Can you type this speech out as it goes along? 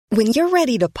When you're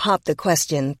ready to pop the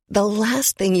question, the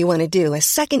last thing you want to do is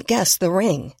second-guess the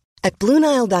ring. At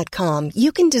BlueNile.com,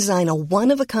 you can design a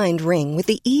one-of-a-kind ring with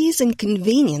the ease and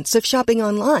convenience of shopping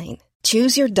online.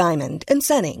 Choose your diamond and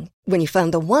setting. When you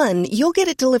find the one, you'll get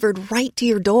it delivered right to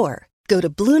your door. Go to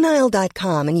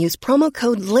BlueNile.com and use promo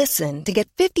code LISTEN to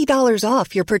get $50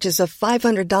 off your purchase of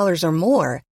 $500 or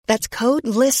more. That's code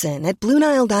LISTEN at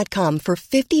BlueNile.com for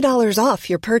 $50 off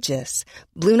your purchase.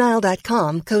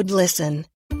 BlueNile.com, code LISTEN.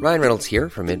 Ryan Reynolds here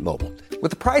from Mint Mobile. With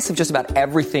the price of just about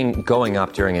everything going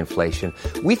up during inflation,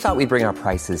 we thought we'd bring our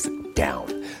prices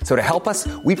down. So to help us,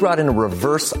 we brought in a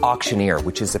reverse auctioneer,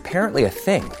 which is apparently a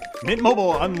thing. Mint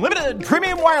Mobile Unlimited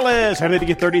Premium Wireless. How to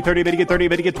get 30, 30, bit to get 30,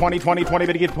 bit to get 20, 20, 20,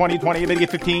 bit to get 20, 20, bit to get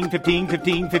 15, 15,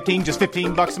 15, 15, just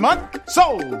 $15 a month?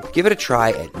 Sold! Give it a try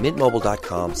at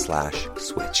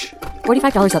mintmobile.com/switch.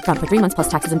 $45 up front for 3 months plus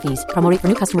taxes and fees. Promo rate for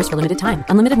new customers for limited time.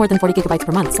 Unlimited more than 40 gigabytes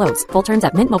per month. Slows full terms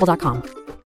at mintmobile.com.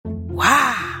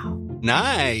 Wow.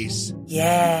 Nice.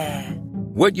 Yeah.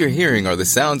 What you're hearing are the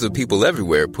sounds of people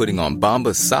everywhere putting on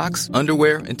Bombas socks,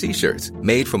 underwear, and T-shirts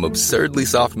made from absurdly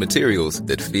soft materials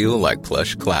that feel like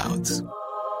plush clouds.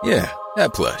 Yeah,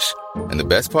 that plush. And the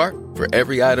best part? For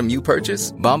every item you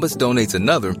purchase, Bombas donates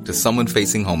another to someone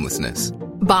facing homelessness.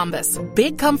 Bombas.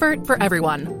 Big comfort for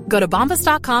everyone. Go to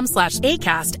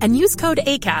bombas.com/ACAST and use code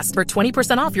ACAST for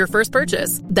 20% off your first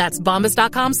purchase. That's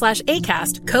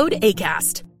bombas.com/ACAST. Code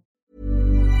ACAST.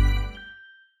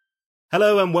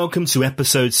 Hello and welcome to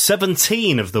episode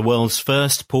 17 of the world's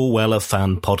first Paul Weller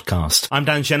fan podcast. I'm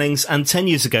Dan Jennings, and 10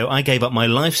 years ago I gave up my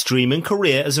live stream and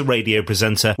career as a radio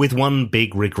presenter with one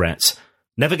big regret: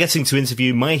 never getting to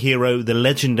interview my hero, the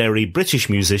legendary British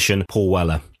musician Paul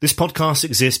Weller. This podcast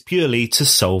exists purely to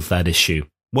solve that issue.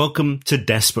 Welcome to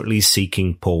Desperately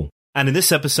Seeking Paul. And in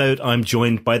this episode, I'm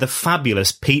joined by the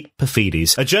fabulous Pete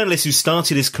Paphides, a journalist who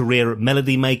started his career at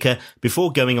Melody Maker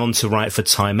before going on to write for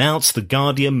Time Out, The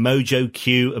Guardian, Mojo,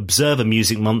 Q, Observer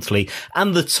Music Monthly,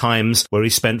 and The Times, where he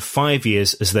spent 5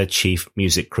 years as their chief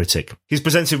music critic. He's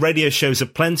presented radio shows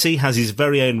aplenty, has his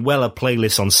very own Weller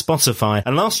playlist on Spotify,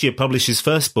 and last year published his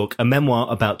first book, a memoir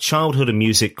about childhood and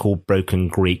music called Broken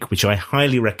Greek, which I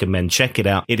highly recommend. Check it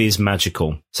out. It is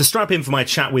magical. So strap in for my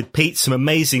chat with Pete. Some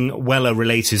amazing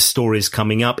Weller-related stories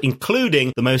coming up,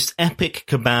 including the most epic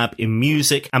kebab in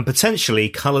music and potentially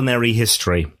culinary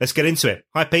history. Let's get into it.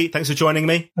 Hi, Pete. Thanks for joining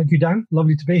me. Thank you, Dan.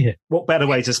 Lovely to be here. What better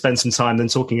way to spend some time than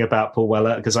talking about Paul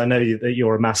Weller, because I know that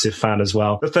you're a massive fan as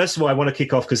well. But first of all, I want to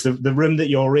kick off because the room that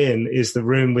you're in is the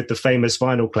room with the famous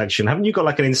vinyl collection. Haven't you got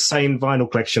like an insane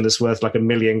vinyl collection that's worth like £1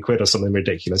 million or something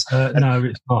ridiculous? No,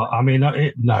 it's not. I mean,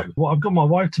 no. Well, I've got my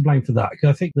wife to blame for that, because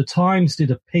I think the Times did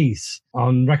a piece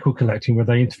on record collecting where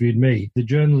they interviewed me. The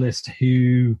journalist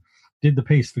who did the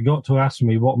piece forgot to ask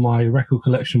me what my record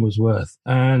collection was worth.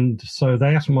 And so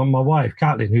they asked my wife,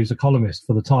 Caitlin, who's a columnist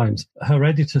for the Times. Her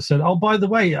editor said, "Oh, by the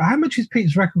way, how much is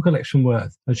Pete's record collection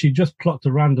worth?" And she just plucked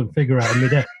a random figure out of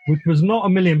midair, which was not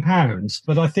 £1 million,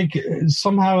 but I think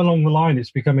somehow along the line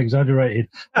it's become exaggerated.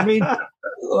 I mean,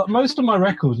 most of my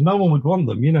records, no one would want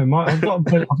them. You know, I've got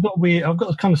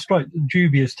a kind of straight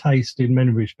dubious taste in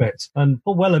many respects, and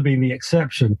Paul Weller being the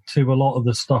exception to a lot of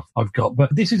the stuff I've got.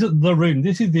 But this is the room.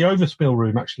 This is the overspill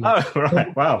room, actually. Oh,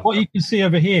 right. Wow. What you can see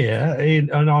over here in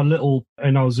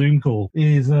our Zoom call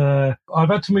is I've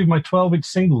had to move my 12-inch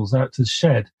singles out to the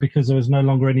shed because there was no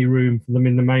longer any room for them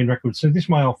in the main record. So this is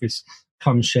my office.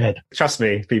 Come shed. Trust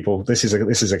me, people, this is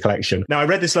a collection. Now, I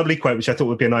read this lovely quote, which I thought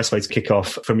would be a nice way to kick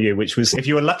off from you, which was, if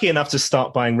you were lucky enough to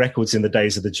start buying records in the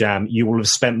days of the Jam, you will have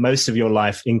spent most of your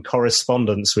life in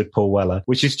correspondence with Paul Weller,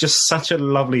 which is just such a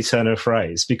lovely turn of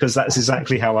phrase, because that's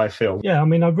exactly how I feel. Yeah, I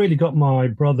mean, I've really got my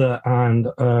brother and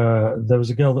there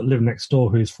was a girl that lived next door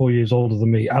who's 4 years older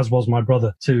than me, as was my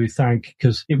brother, to thank,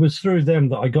 because it was through them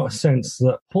that I got a sense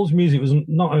that Paul's music was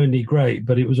not only great,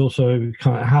 but it was also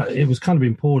kind of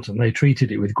important. They treated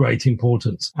it with great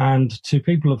importance. And to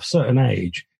people of a certain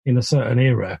age, in a certain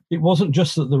era, it wasn't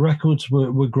just that the records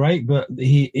were great, but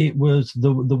it was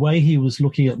the way he was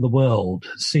looking at the world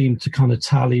seemed to kind of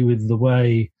tally with the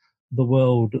way the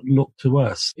world looked to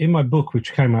us. In my book,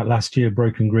 which came out last year,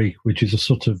 Broken Greek, which is a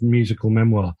sort of musical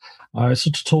memoir, I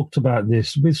sort of talked about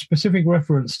this with specific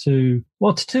reference to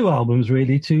two albums,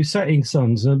 really, to Setting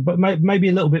Suns, but maybe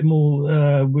a little bit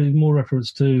more with more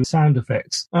reference to sound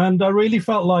effects. And I really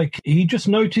felt like he just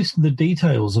noticed the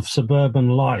details of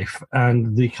suburban life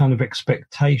and the kind of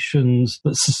expectations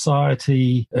that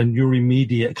society and your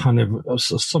immediate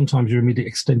sometimes your immediate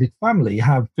extended family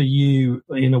have for you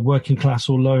in a working class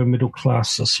or lower middle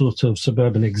class, a sort of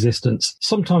suburban existence.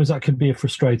 Sometimes that could be a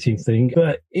frustrating thing,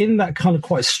 but in that kind of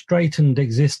quite straightened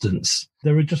existence,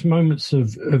 there are just moments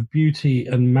of beauty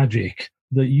and magic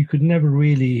that you could never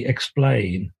really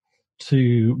explain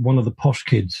to one of the posh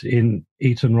kids in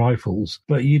Eton Rifles,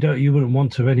 but you wouldn't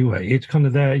want to anyway. It's kind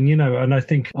of there, and and I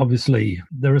think obviously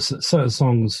there are certain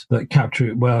songs that capture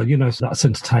it well. That's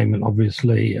Entertainment,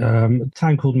 obviously. A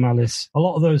Town Called Malice. A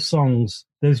lot of those songs,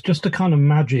 there's just a kind of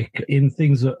magic in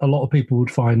things that a lot of people would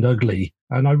find ugly,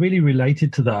 and I really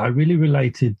related to that. I really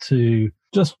related to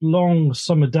just long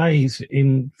summer days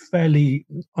in fairly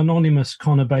anonymous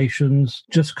conurbations,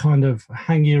 just kind of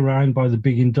hanging around by the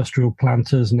big industrial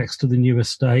planters next to the new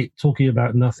estate, talking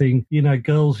about nothing.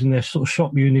 Girls in their sort of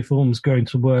shop uniforms going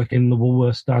to work in the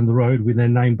Woolworths down the road with their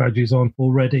name badges on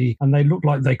already. And they looked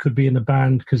like they could be in a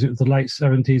band because it was the late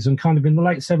 70s, and kind of in the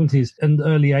late 70s and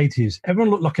early 80s, everyone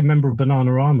looked like a member of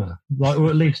Bananarama, or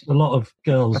at least a lot of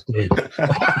girls did.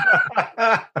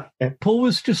 Paul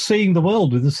was just seeing the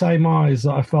world with the same eyes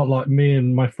that I felt like me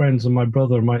and my friends and my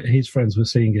brother and his friends were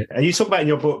seeing it. And you talk about in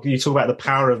your book, you talk about the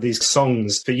power of these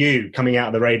songs for you coming out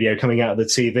of the radio, coming out of the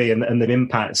TV, and the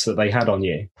impacts that they had on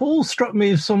you. Paul struck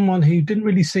me as someone who didn't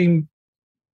really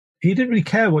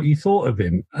care what you thought of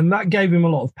him, and that gave him a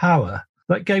lot of power.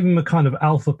 That gave him a kind of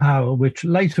alpha power, which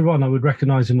later on I would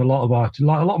recognise in a lot of artists.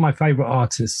 Like a lot of my favourite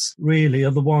artists really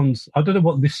are the ones, I don't know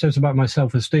what this says about my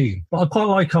self-esteem, but I quite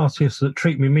like artists that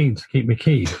treat me mean to keep me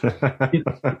keen.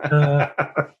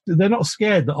 They're not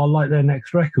scared that I'll like their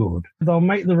next record. They'll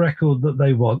make the record that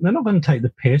they want. They're not going to take the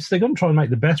piss. They're going to try and make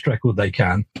the best record they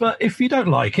can. But if you don't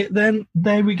like it, then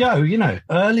there we go.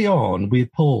 Early on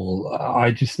with Paul,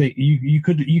 I just think you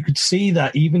could see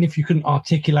that even if you couldn't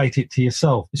articulate it to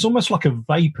yourself. It's almost like a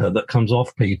vapor that comes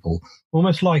off people,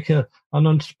 almost like an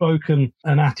unspoken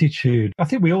attitude. I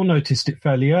think we all noticed it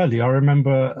fairly early. I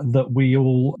remember that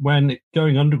when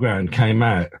Going Underground came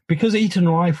out, because Eton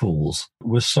Rifles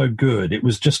was so good, it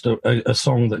was just a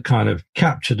song that kind of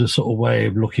captured a sort of way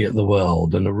of looking at the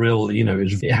world, and a real,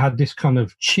 it had this kind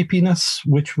of chippiness,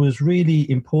 which was really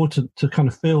important to kind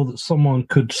of feel that someone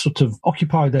could sort of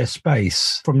occupy their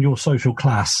space from your social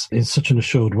class in such an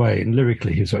assured way. And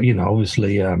lyrically, he was,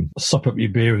 obviously, sup up your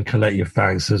beer and collect your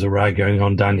fags, there's a rag going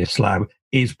on down your slab,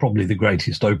 is probably the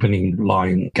greatest opening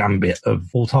line gambit of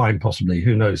all time, possibly.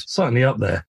 Who knows? Certainly up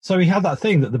there. So he had that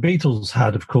thing that the Beatles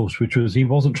had, of course, which was he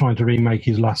wasn't trying to remake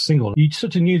his last single. You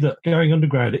sort of knew that Going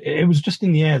Underground, it was just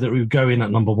in the air that we would go in at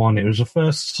number one. It was the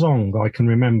first song I can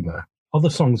remember.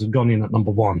 Other songs had gone in at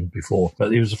number one before,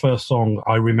 but it was the first song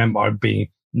I remember being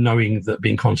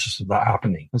conscious of that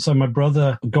happening. And so my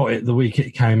brother got it the week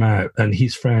it came out, and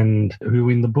his friend, who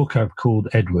in the book I've called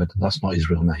Edward, that's not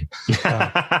his real name.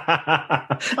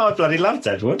 I bloody loved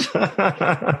Edward.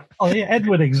 Oh yeah,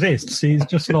 Edward exists. He's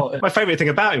just not... My favourite thing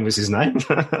about him was his name.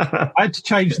 I had to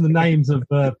change the names of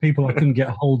people I couldn't get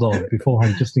hold of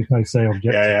beforehand, just in case they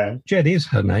objected. Yeah. Jed is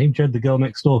her name, Jed the girl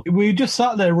next door. We just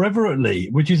sat there reverently,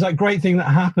 which is that great thing that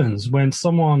happens when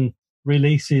someone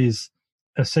releases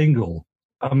a single,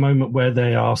 a moment where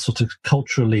they are sort of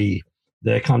culturally,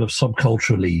 they're kind of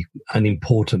subculturally an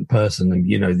important person. And,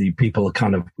 the people are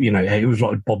kind of, it was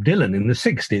like Bob Dylan in the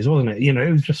 60s, wasn't it?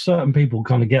 It was just certain people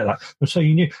kind of get that. So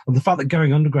you knew, and the fact that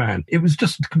Going Underground, it was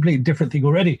just a completely different thing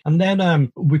already. And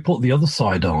then we put the other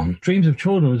side on. Dreams of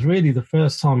Children was really the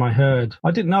first time I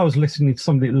didn't know I was listening to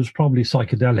something that was probably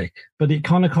psychedelic, but it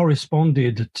kind of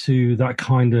corresponded to that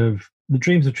kind of, The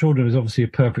Dreams of Children is obviously a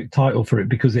perfect title for it,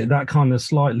 because that kind of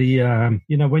slightly,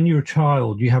 when you're a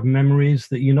child, you have memories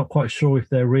that you're not quite sure if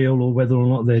they're real or whether or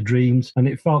not they're dreams. And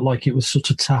it felt like it was sort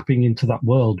of tapping into that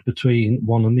world between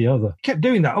one and the other. He kept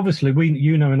doing that. Obviously,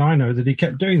 and I know that he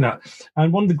kept doing that.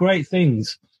 And one of the great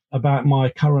things about my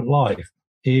current life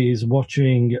is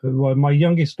watching, my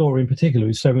youngest daughter in particular,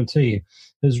 who's 17,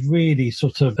 has really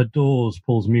sort of adores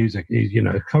Paul's music. He's,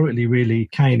 currently really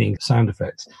caning sound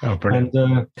effects. Oh, brilliant.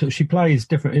 And she plays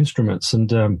different instruments,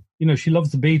 and, she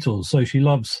loves the Beatles, so she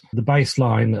loves the bass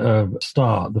line of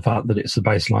Star, the fact that it's the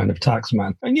bass line of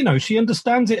Taxman. And, she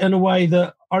understands it in a way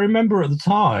that I remember at the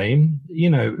time,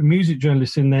 music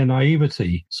journalists in their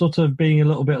naivety sort of being a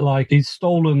little bit like, he's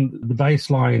stolen the bass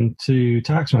line to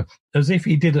Taxman, as if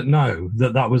he didn't know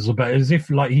that was about, as if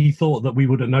like he thought that we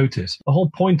wouldn't notice. The whole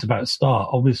point about Star,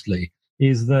 obviously,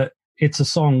 is that it's a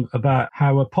song about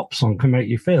how a pop song can make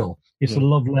you feel. It's a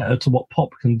love letter to what pop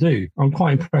can do. I'm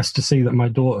quite impressed to see that my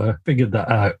daughter figured that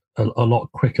out. a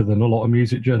lot quicker than a lot of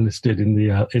music journalists did in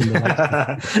the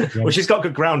Well, she's got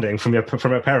good grounding from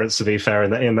her parents, to be fair,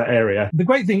 in that area. The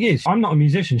great thing is, I'm not a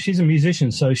musician. She's a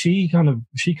musician, so she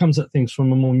comes at things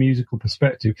from a more musical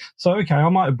perspective. So, okay, I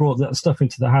might have brought that stuff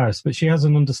into the house, but she has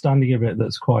an understanding of it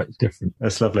that's quite different.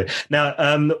 That's lovely. Now,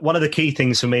 one of the key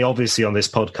things for me, obviously, on this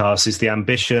podcast is the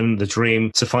ambition, the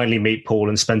dream to finally meet Paul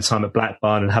and spend time at Black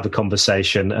Barn and have a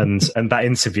conversation, and that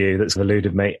interview that's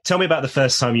eluded me. Tell me about the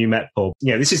first time you met Paul.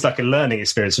 This is like a learning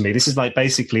experience for me. This is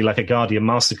basically like a Guardian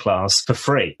masterclass for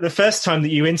free. The first time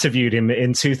that you interviewed him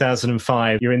in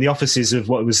 2005, you're in the offices of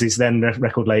what was his then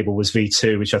record label was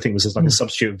V2, which I think was like a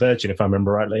substitute Virgin, if I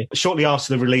remember rightly. Shortly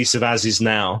after the release of As Is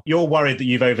Now, you're worried that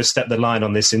you've overstepped the line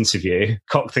on this interview,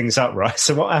 cocked things up, right?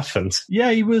 So what happened?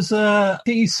 Yeah, he was,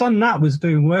 his son Nat was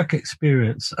doing work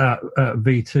experience at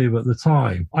V2 at the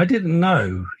time. I didn't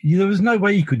know. There was no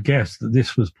way you could guess that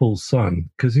this was Paul's son,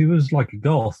 because he was like a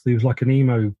goth. He was like an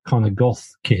emo kind of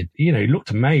goth kid. He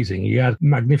looked amazing. He had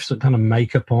magnificent kind of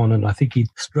makeup on, and I think he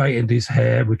straightened his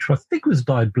hair, which I think was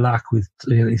dyed black with,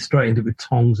 he straightened it with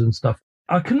tongs and stuff.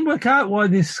 I couldn't work out why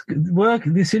this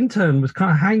intern was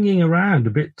kind of hanging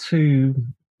around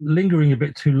lingering a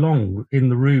bit too long in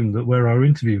the room where our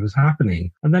interview was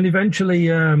happening. And then eventually,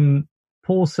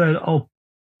 Paul said, "Oh,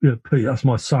 yeah, Pete, that's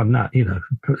my son, Nat,"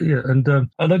 and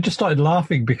I just started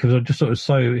laughing because I just thought it was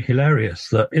so hilarious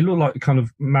that it looked like kind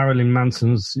of Marilyn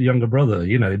Manson's younger brother.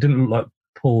 It didn't look like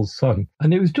Paul's son,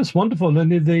 and it was just wonderful.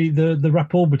 And the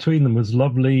rapport between them was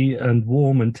lovely and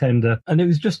warm and tender. And it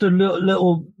was just a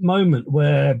little moment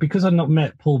where, because I'd not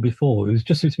met Paul before, it was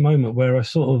just this moment where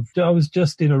I was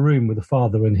just in a room with a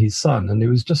father and his son, and it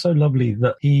was just so lovely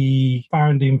that he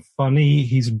found him funny.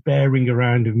 His bearing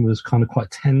around him was kind of quite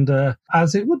tender,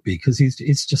 as it would be, because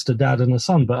it's just a dad and a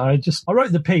son. But I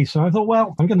wrote the piece and I thought,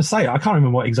 well, I'm going to say it. I can't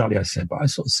remember what exactly I said, but I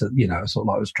sort of said,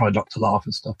 I was trying not to laugh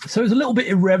and stuff. So it was a little bit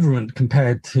irreverent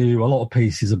compared to a lot of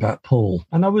pieces about Paul,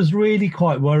 and I was really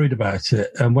quite worried about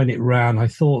it. And when it ran, I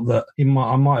thought that I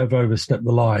might have overstepped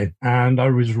the line, and I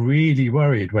was really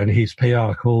worried when his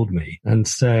PR called me and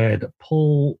said,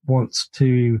 "Paul wants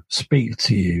to speak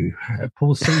to you.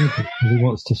 Paul's seen it, he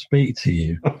wants to speak to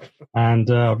you. And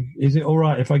is it all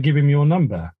right if I give him your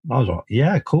number?" I was like,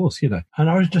 "Yeah, of course," And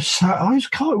I was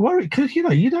quite worried because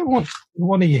you don't want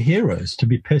one of your heroes to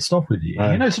be pissed off with you.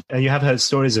 And you have heard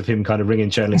stories of him kind of ringing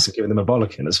journalists and giving them a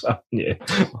bollocking as well. Yeah.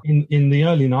 In the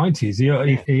early 90s,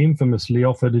 he infamously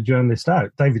offered a journalist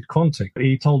out, David Contick.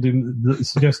 He told him that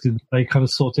suggested they kind of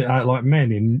sort it out like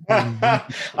men.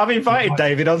 I've invited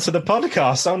David onto the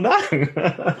podcast. Oh no!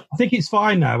 I think it's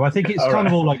fine now. I think it's all kind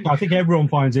of all like. I think everyone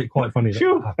finds it quite funny.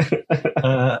 Sure.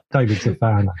 David's a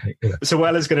fan, I think. So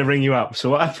Weller's going to ring you up. So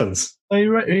what happens?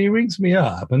 He rings me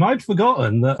up, and I'd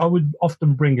forgotten that I would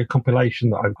often bring a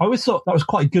compilation that I always thought that was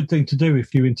quite a good thing to do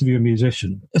if you interview a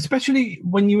musician, especially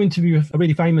when you interview a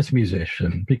really famous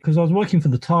musician, because I was working for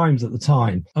the Times at the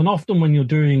time, and often when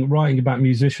you're writing about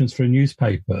musicians for a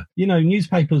newspaper,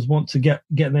 newspapers want to get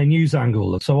their news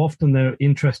angle, so often they're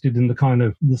interested in the kind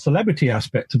of the celebrity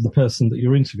aspect of the person that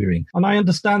you're interviewing, and I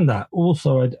understand that.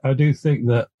 Also, I do think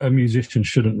that a musician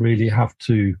shouldn't really have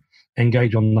to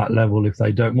engage on that level if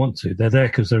they don't want to. They're there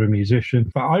because they're a musician.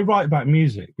 But I write about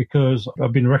music because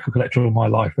I've been a record collector all my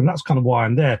life, and that's kind of why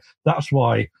I'm there. That's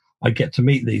why I get to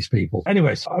meet these people.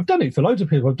 Anyway, so I've done it for loads of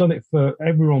people. I've done it for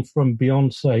everyone from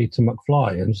Beyonce to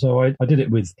McFly. And so I did it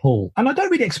with Paul. And I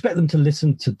don't really expect them to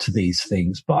listen to these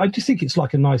things, but I just think it's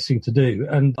like a nice thing to do.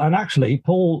 And actually,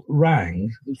 Paul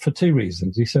rang for two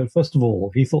reasons. He said, first of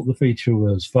all, he thought the feature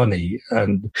was funny,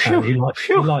 and he liked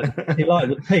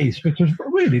the piece, which was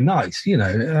really nice,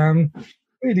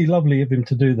 really lovely of him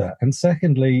to do that. And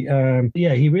secondly,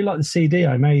 he really liked the CD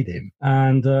I made him,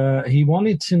 and he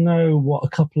wanted to know what a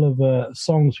couple of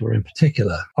songs were in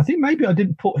particular. I think maybe I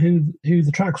didn't put who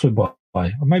the tracks were by,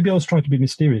 or maybe I was trying to be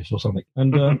mysterious or something.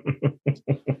 And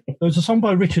there was a song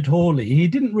by Richard Hawley. He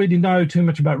didn't really know too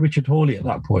much about Richard Hawley at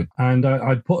that point. And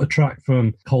I'd put a track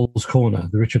from Cole's Corner,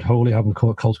 the Richard Hawley album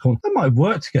called Cole's Corner. They might have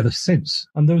worked together since.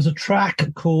 And there was a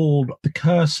track called The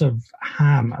Curse of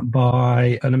Ham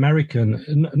by an American,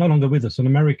 no longer with us, an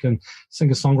American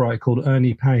singer-songwriter called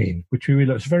Ernie Payne, which we really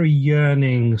liked. It's very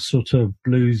yearning, sort of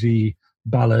bluesy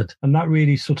ballad, and that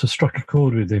really sort of struck a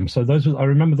chord with him. So I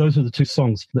remember those were the two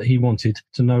songs that he wanted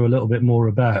to know a little bit more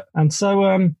about. And so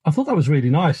I thought that was really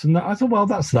nice, and I thought, well,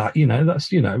 that's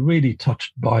really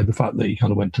touched by the fact that he kind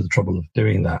of went to the trouble of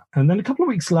doing that. And then a couple of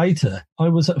weeks later, I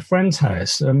was at a friend's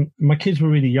house. My kids were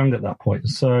really young at that point,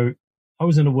 so I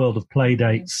was in a world of play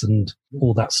dates and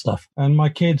all that stuff. And my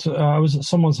kids, I was at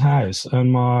someone's house,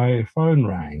 and my phone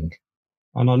rang,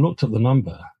 and I looked at the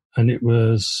number, and it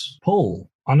was Paul.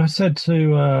 And I said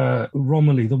to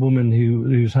Romilly, the woman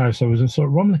whose house I was in, so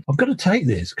Romilly, I've got to take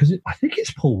this because I think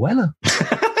it's Paul Weller.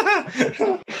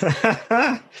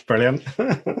 Brilliant.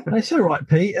 And I said, all right,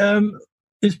 Pete,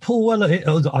 is Paul Weller?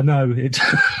 I know it.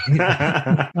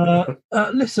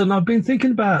 Listen, I've been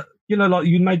thinking about, like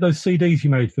you made those CDs you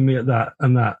made for me at that,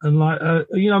 and like,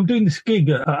 I'm doing this gig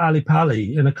at Ali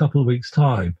Pali in a couple of weeks'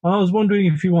 time. And I was wondering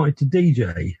if you wanted to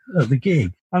DJ at the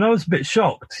gig. And I was a bit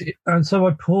shocked. And so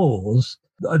I paused.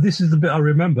 This is the bit I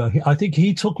remember. I think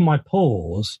he took my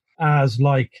pause as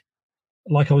like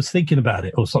I was thinking about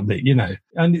it or something,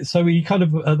 And so he kind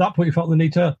of, at that point, he felt the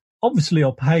need to, obviously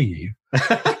I'll pay you.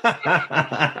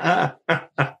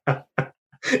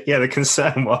 Yeah, the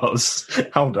concern was,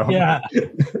 hold on. Yeah.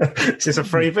 Is this a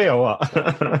freebie or what?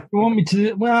 You want me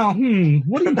to, what are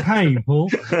you paying,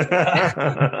 Paul?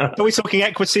 Are we talking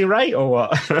equity rate or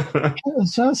what?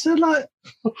 So I said,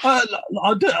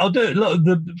 I'll do it. Look,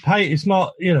 the pay, it's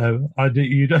not, you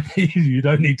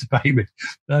don't need to pay me.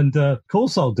 And of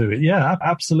course I'll do it. Yeah,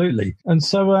 absolutely. And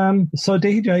so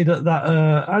DJ'd at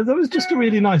that was just a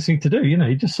really nice thing to do,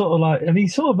 He just sort of like, and he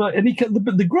sort of,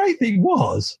 the great thing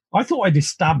was, I thought I'd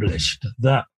established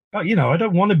that, I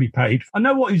don't want to be paid. I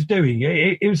know what he's doing.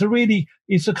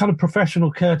 It's a kind of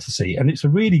professional courtesy, and it's a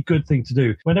really good thing to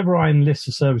do. Whenever I enlist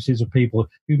the services of people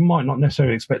who might not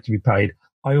necessarily expect to be paid,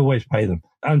 I always pay them.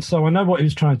 And so I know what he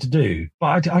was trying to do,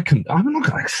 but I'm not going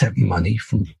to accept money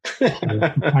from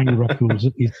paying records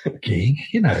at his gig,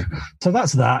 So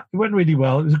that's that. It went really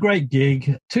well. It was a great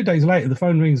gig. 2 days later, the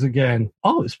phone rings again.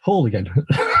 Oh, it's Paul again.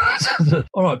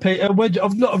 All right, Pete, I've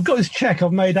got this check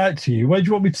I've made out to you. Where do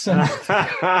you want me to send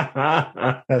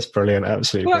it? That's brilliant.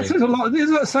 Absolutely. Well, that says a lot. Does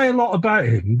that say a lot about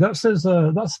him? That says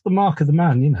that's the mark of the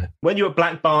man, When you were at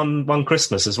Black Barn one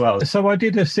Christmas as well. So I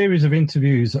did a series of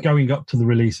interviews going up to the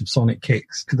release of Sonic Kicks,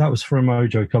 because that was for a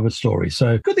Mojo cover story.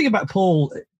 So good thing about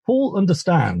Paul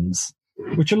understands,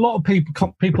 which a lot of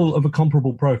people of a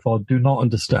comparable profile do not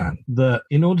understand, that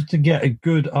in order to get a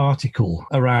good article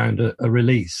around a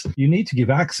release, you need to give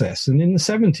access. And in the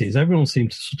 70s, everyone seemed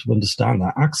to sort of understand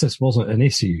that access wasn't an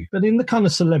issue. But in the kind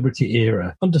of celebrity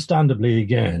era, understandably,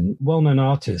 again, well-known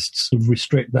artists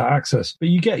restrict that access. But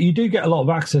you do get a lot of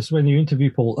access when you interview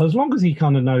Paul, as long as he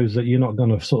kind of knows that you're not going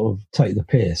to sort of take the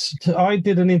piss. I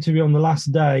did an interview on the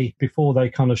last day before they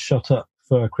kind of shut up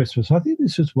for Christmas. I think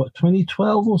this was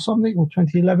 2012 or something, or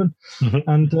 2011.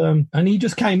 Mm-hmm. And he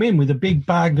just came in with a big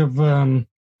bag of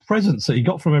presents that he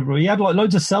got from everyone. He had like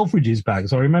loads of Selfridges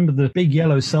bags. I remember the big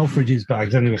yellow Selfridges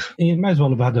bags. Anyway, he may as well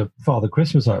have had a Father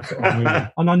Christmas outfit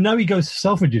on. And I know he goes to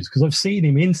Selfridges because I've seen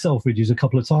him in Selfridges a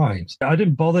couple of times. I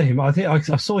didn't bother him. I think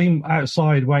I saw him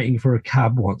outside waiting for a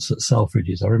cab once at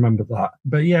Selfridges. I remember that.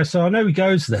 But yeah, so I know he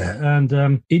goes there,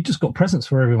 and he just got presents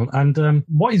for everyone. And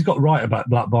what he's got right about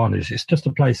Black Barn is it's just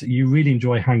a place that you really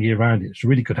enjoy hanging around. It's a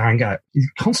really good hangout. He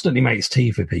constantly makes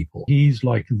tea for people. He's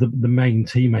like the main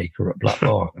tea maker at Black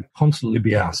Barn. Constantly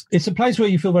be asked. It's a place where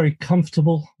you feel very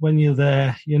comfortable when you're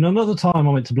there. Another time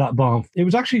I went to Black Barn, it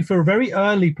was actually for a very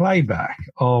early playback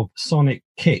of Sonic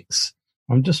Kicks.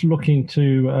 I'm just looking at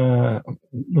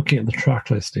the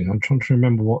track listing. I'm trying to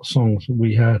remember what songs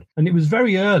we had. And it was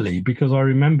very early because I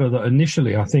remember that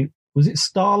initially, I think, was it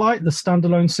Starlight, the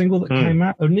standalone single that came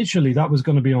out? Initially, that was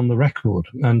going to be on the record.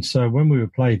 And so when we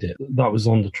played it, that was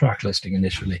on the track listing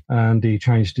initially. And he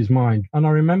changed his mind. And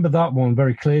I remember that one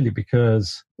very clearly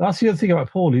because that's the other thing about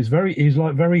Paul. He's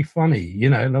like very funny,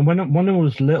 And when I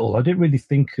was little, I didn't really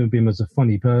think of him as a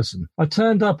funny person. I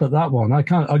turned up at that one. I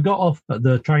got off at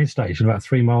the train station about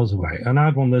 3 miles away, and I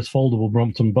had one of those foldable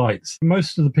Brompton bikes.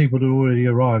 Most of the people had already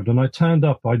arrived, and I turned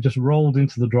up. I just rolled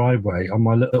into the driveway on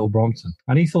my little Brompton,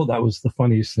 and he thought that was the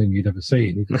funniest thing he'd ever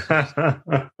seen.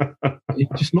 He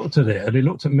just looked at it, and he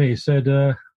looked at me and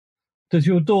said, does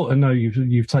your daughter know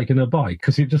you've taken her bike?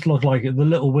 Because it just looked like the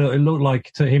little wheel. It looked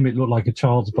like, to him, it looked like a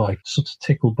child's bike. Sort of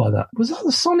tickled by that. Was that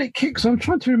the Sonic Kicks? I'm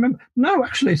trying to remember. No,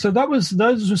 actually. So those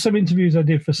were some interviews I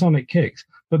did for Sonic Kicks.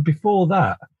 But before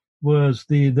that was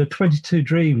the 22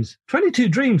 Dreams. 22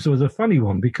 Dreams was a funny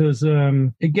one because,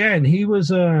 again, he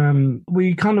was,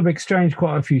 we kind of exchanged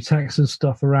quite a few texts and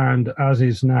stuff around, as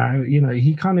is now.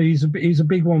 He's a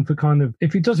big one for kind of,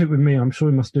 if he does it with me, I'm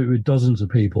sure he must do it with dozens of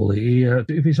people.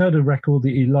 If he's heard a record that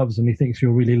he loves and he thinks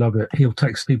you'll really love it, he'll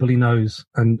text people he knows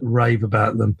and rave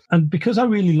about them. And because I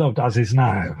really loved As Is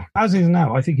Now,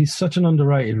 I think he's such an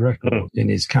underrated record in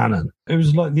his canon. It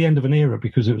was like the end of an era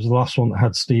because it was the last one that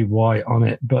had Steve White on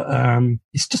it. But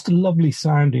it's just a lovely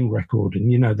sounding record.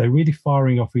 And, they're really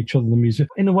firing off each other, the music.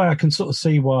 In a way, I can sort of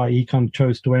see why he kind of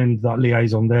chose to end that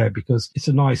liaison there because it's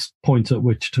a nice point at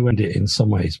which to end it in some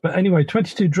ways. But anyway,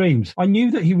 22 Dreams. I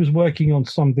knew that he was working on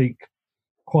something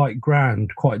quite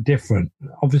grand, quite different.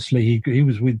 Obviously, he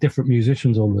was with different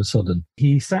musicians all of a sudden.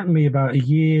 He sent me about a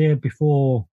year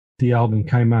before the album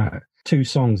came out 2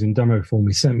 songs in demo form.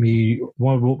 He sent me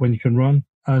Why Walk When You Can Run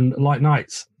and Light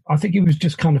Nights. I think he was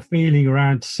just kind of feeling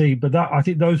around to see, but I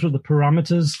think those were the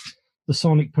parameters, the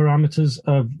sonic parameters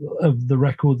of the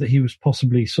record that he was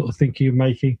possibly sort of thinking of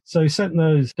making. So he sent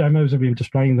those demos of him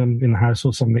just playing them in the house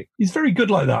or something. He's very good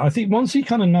like that. I think once he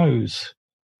kind of knows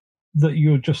that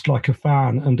you're just like a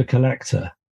fan and a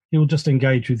collector, he'll just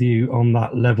engage with you on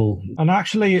that level. And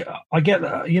actually, I get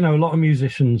that, a lot of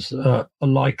musicians are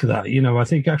like that. I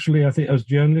think as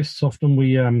journalists, often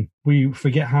we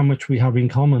forget how much we have in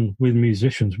common with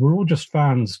musicians. We're all just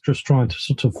fans, just trying to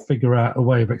sort of figure out a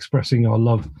way of expressing our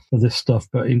love for this stuff.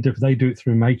 But they do it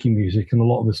through making music, and a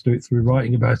lot of us do it through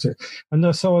writing about it.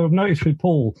 And so I've noticed with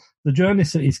Paul, the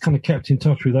journalists that he's kind of kept in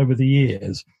touch with over the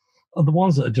years are the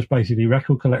ones that are just basically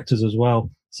record collectors as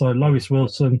well. So Lois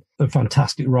Wilson, a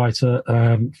fantastic writer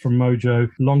from Mojo,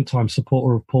 long-time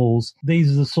supporter of Paul's.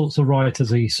 These are the sorts of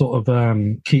writers he sort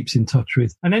of keeps in touch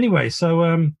with. And anyway,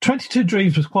 so 22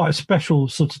 Dreams was quite a special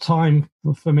sort of time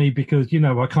for me because,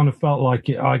 I kind of felt like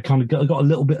I kind of got a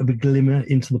little bit of a glimmer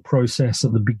into the process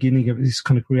at the beginning of this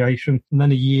kind of creation. And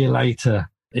then a year later,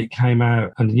 it came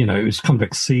out and, it was kind of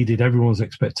exceeded everyone's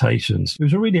expectations. It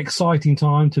was a really exciting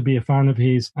time to be a fan of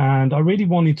his. And I really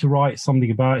wanted to write something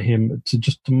about him to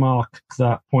mark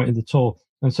that point in the tour.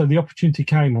 And so the opportunity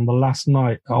came on the last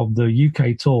night of the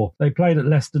UK tour. They played at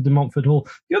Leicester de Montfort Hall.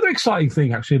 The other exciting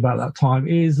thing actually about that time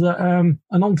is that an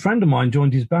old friend of mine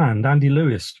joined his band. Andy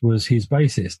Lewis was his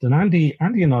bassist. And Andy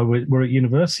and I were at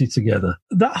university together.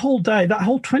 That whole day, that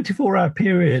whole 24-hour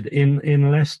period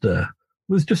in Leicester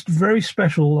was just a very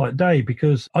special day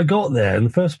because I got there and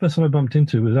the first person I bumped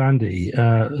into was Andy,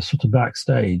 sort of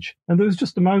backstage. And there was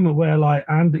just a moment where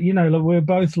we're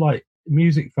both like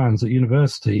music fans at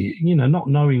university, not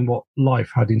knowing what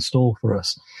life had in store for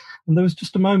us. And there was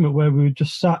just a moment where we were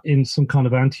just sat in some kind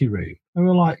of anteroom. And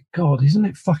we were like, God, isn't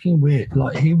it fucking weird?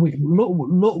 Like,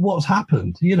 look what's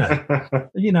happened,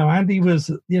 Andy was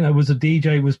a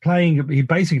DJ, was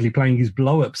basically playing his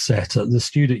Blow Up set at the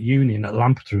Student Union at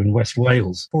Lampeter in West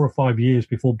Wales 4 or 5 years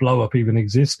before Blow Up even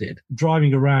existed,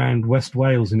 driving around West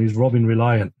Wales in his Robin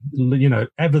Reliant,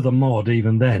 ever the mod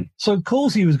even then. So of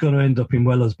course he was going to end up in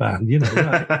Weller's band,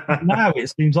 now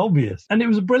it seems obvious. And it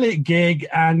was a brilliant gig.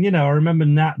 And, I remember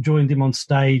Nat joined him on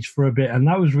stage for a bit and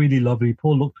that was really lovely.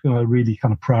 Paul looked really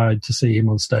kind of proud to see him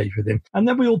on stage with him. And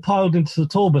then we all piled into the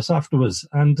tour bus afterwards.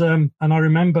 And I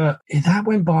remember that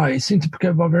went by, it seemed to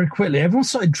go by very quickly. Everyone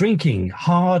started drinking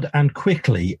hard and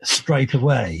quickly straight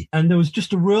away. And there was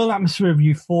just a real atmosphere of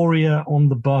euphoria on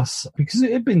the bus because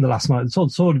it had been the last night.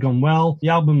 The tour had gone well. The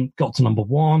album got to number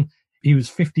 1. He was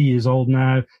 50 years old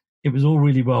now. It was all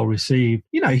really well received.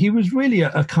 He was really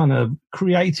a kind of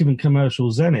creative and commercial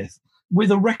zenith, with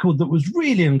a record that was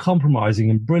really uncompromising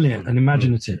and brilliant and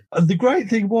imaginative. The great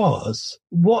thing was,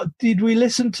 what did we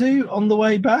listen to on the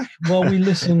way back? Well, we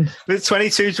listened... With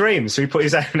 22 Dreams, so he put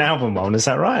his own album on, is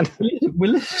that right? We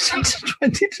listened to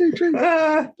 22 Dreams.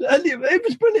 And it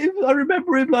was brilliant. I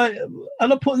remember him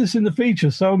and I put this in the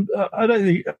feature, so I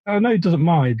know he doesn't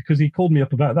mind, because he called me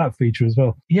up about that feature as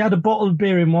well. He had a bottle of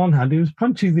beer in one hand. He was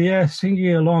punching the air,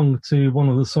 singing along to one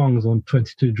of the songs on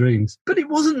 22 Dreams. But it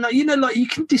wasn't, you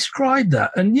can describe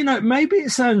that. And, maybe it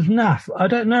sounds naff. I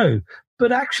don't know.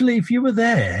 But actually, if you were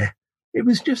there, it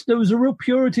was just, there was a real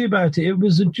purity about it. It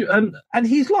was, and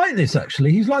he's like this,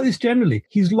 actually. He's like this generally.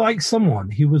 He's like someone.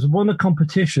 He won a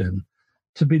competition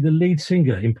to be the lead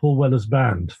singer in Paul Weller's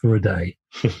band for a day.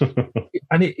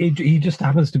 And he just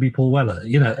happens to be Paul Weller.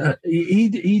 He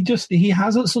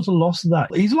hasn't sort of lost that.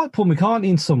 He's like Paul McCartney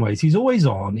in some ways. He's always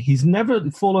on. He's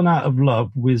never fallen out of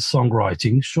love with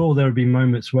songwriting. Sure, there have been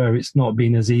moments where it's not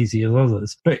been as easy as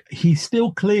others, but he's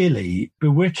still clearly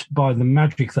bewitched by the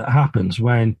magic that happens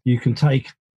when you can take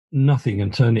nothing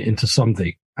and turn it into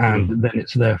something. And then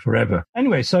it's there forever.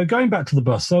 Anyway, so going back to the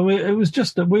bus, so it was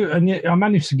just that I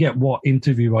managed to get what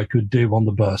interview I could do on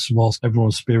the bus whilst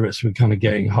everyone's spirits were kind of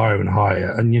getting higher and higher,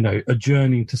 and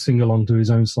adjourning to sing along to his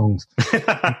own songs.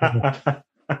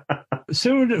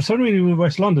 Similarly with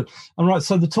West London, and right,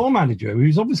 so the tour manager,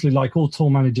 who's obviously like all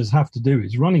tour managers have to do,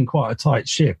 is running quite a tight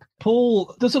ship.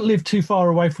 Paul doesn't live too far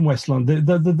away from West London.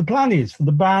 The plan is for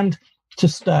the band to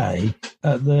stay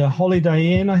at the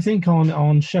Holiday Inn, I think,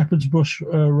 on Shepherd's Bush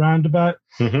roundabout.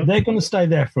 Mm-hmm. They're going to stay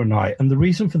there for a night. And the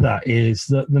reason for that is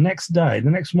that the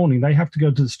next morning, they have to go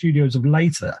to the studios of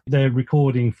Later. They're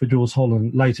recording for Jules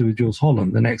Holland, Later with Jules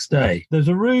Holland the next day. There's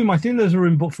a room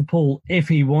booked for Paul if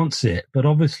he wants it. But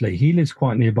obviously, he lives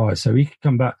quite nearby, so he could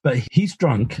come back. But he's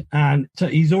drunk, and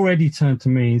he's already turned to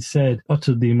me and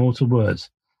uttered the immortal words,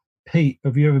 "Pete,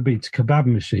 have you ever been to Kebab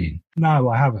Machine?" "No,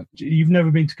 I haven't." "You've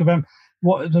never been to Kebab?"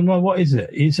 What is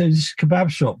it? It's a kebab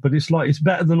shop, but it's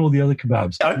better than all the other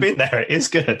kebabs. I've been there. It is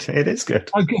good. It is good.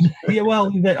 Yeah,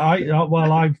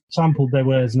 well, I've sampled their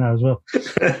wares now as well.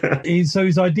 So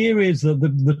his idea is that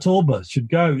the tour bus should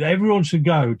go. Everyone should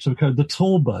go to the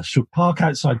tour bus should park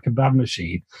outside Kebab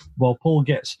Machine while Paul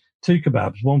gets 2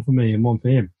 kebabs, one for me and one for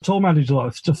him. Tour manager's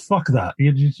like, just fuck that.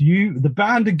 The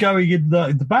band are going in,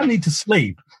 the band need to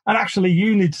sleep, and actually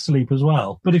you need to sleep as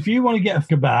well. But if you want to get a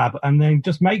kebab, and then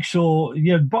just make sure,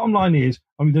 bottom line is,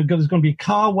 there's going to be a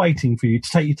car waiting for you to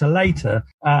take you to Later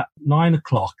at 9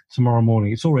 o'clock tomorrow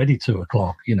morning. It's already 2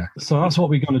 o'clock, So that's what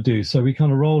we're going to do. So we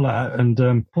kind of roll out, and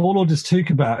Paul orders 2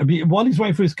 kebab. While he's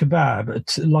waiting for his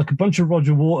kebab, like a bunch of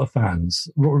Roger Waters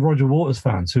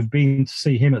fans who've been to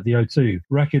see him at the O2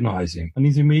 recognize him, and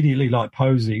he's immediately like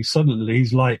posing. Suddenly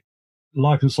he's like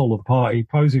life and soul of the party,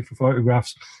 posing for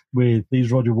photographs with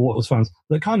these Roger Waters fans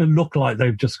that kind of look like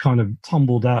they've just kind of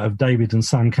tumbled out of David and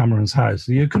Sam Cameron's house.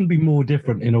 It couldn't be more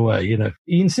different in a way,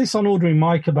 He insists on ordering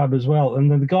my kebab as well.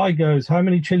 And then the guy goes, "How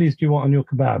many chilies do you want on your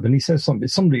kebab?" And he says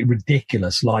something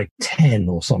ridiculous, like 10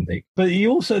 or something. But he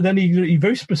also then he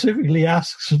very specifically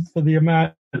asks for the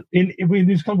amount in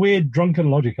this kind of weird drunken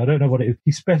logic. I don't know what it is.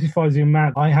 He specifies the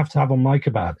amount I have to have on my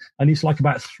kebab, and it's like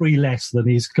about 3 less than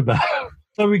his kebab.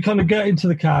 So we kind of get into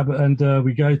the cab and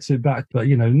we go to back, but,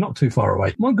 not too far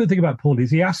away. One good thing about Paul is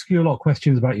he asks you a lot of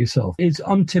questions about yourself. It's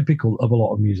untypical of a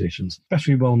lot of musicians,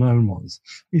 especially well-known ones.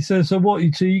 He says, "So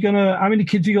how many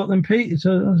kids you got then, Pete?"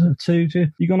 So, 2.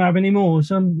 You going to have any more?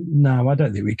 So, "No, I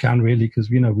don't think we can really, because,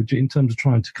 we're in terms of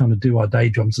trying to kind of do our day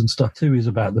jobs and stuff, 2 is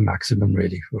about the maximum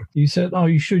really." He said, "Oh,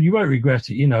 you should, you won't regret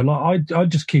it.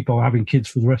 I'd just keep on having kids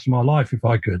for the rest of my life if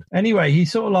I could." Anyway, he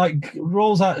sort of like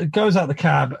goes out the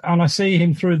cab, and I see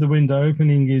him through the window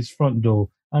opening his front door,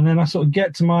 and then I sort of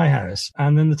get to my house,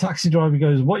 and then the taxi driver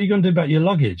goes, "What are you going to do about your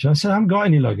luggage?" I said, "I haven't got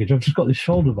any luggage, I've just got this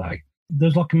shoulder bag."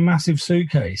 There's like a massive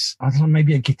suitcase, I don't know,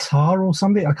 maybe a guitar or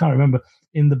something, I can't remember,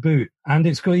 in the boot, and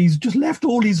he's just left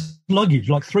all his luggage,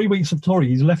 like 3 weeks of touring,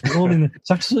 he's left it all in there.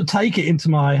 So I have to sort of take it into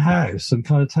my house and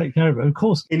kind of take care of it. And of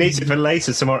course, he needs it for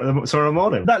later tomorrow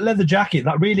morning. That leather jacket,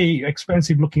 that really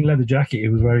expensive looking leather jacket he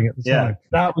was wearing at the time,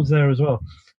 that was there as well.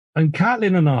 And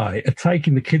Caitlin and I are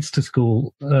taking the kids to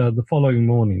school the following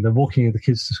morning. They're walking the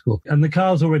kids to school, and the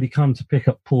car's already come to pick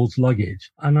up Paul's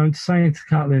luggage. And I'm saying to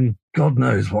Caitlin, "God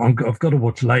knows what I've got to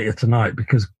watch Later tonight,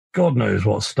 because God knows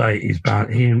what state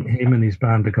him and his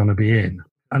band are going to be in."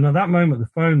 And at that moment, the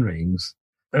phone rings,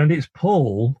 and it's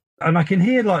Paul. And I can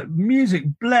hear like music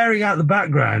blaring out the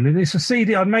background. And it's a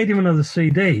CD. I'd made him another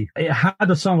CD. It had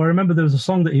a song. I remember there was a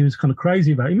song that he was kind of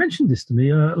crazy about. He mentioned this to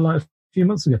me like a few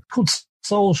months ago, called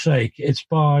Soul Shake. It's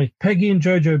by Peggy and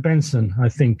Jojo Benson, I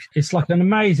think. It's like an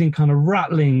amazing kind of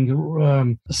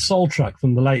rattling soul track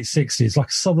from the late 60s,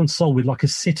 like Southern soul with like a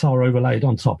sitar overlaid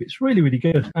on top. It's really, really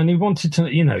good. And he wanted to,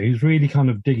 he was really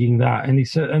kind of digging that. And he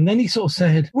said, and then he sort of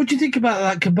said, "What do you think about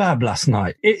that kebab last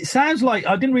night?" It sounds like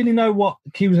I didn't really know what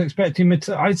he was expecting me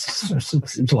to. It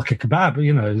was like a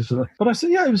kebab, But I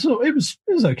said, "Yeah, it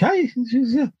was okay."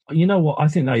 Yeah. You know what? I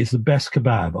think that is the best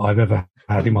kebab I've ever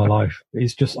had in my life.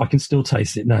 It's just, I can still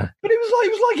taste it now. But it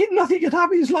was like nothing had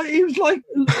happened. It was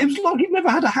like he'd never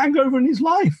had a hangover in his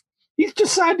life. He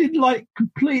just sounded like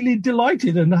completely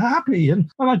delighted and happy. And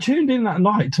when I tuned in that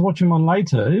night to watch him on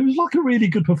Later, it was like a really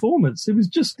good performance. It was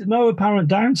just no apparent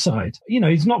downside.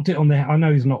 He's knocked it on the head. I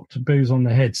know he's knocked booze on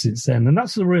the head since then. And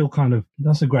that's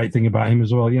that's a great thing about him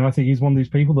as well. I think he's one of these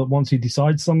people that once he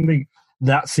decides something,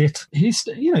 that's it. He's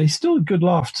still a good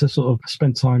laugh to sort of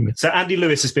spend time with. So Andy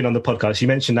Lewis has been on the podcast. You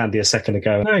mentioned Andy a second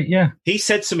ago. Right, yeah. He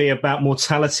said to me about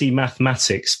mortality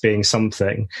mathematics being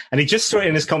something, and he just threw it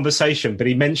in this conversation, but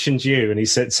he mentioned you, and he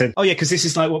said, "Oh yeah, because this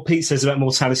is like what Pete says about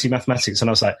mortality mathematics," and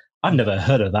I was like, "I've never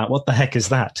heard of that. What the heck is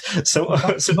that?" So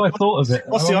I thought of it.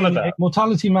 What's the on about?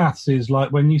 Mortality maths is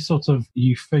like when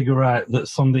you figure out that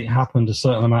something happened a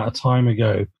certain amount of time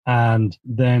ago, and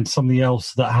then something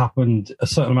else that happened a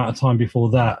certain amount of time before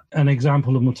that. An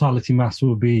example of mortality maths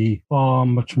would be far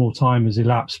much more time has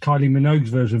elapsed. Kylie Minogue's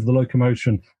version of The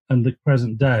Locomotion and the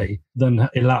present day than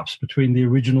elapsed between the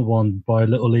original one by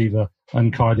Little Lever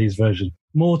and Kylie's version.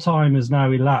 More time has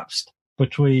now elapsed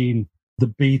between the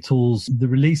Beatles, the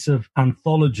release of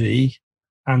Anthology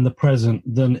and the present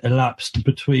than elapsed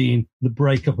between the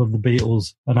breakup of the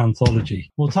Beatles and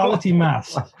Anthology. Mortality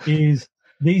Mass is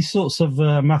these sorts of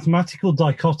mathematical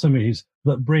dichotomies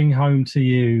that bring home to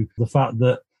you the fact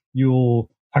that you're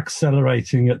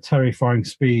accelerating at terrifying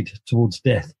speed towards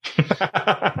death.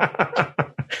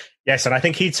 Yes, and I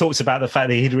think he talked about the fact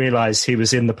that he'd realised he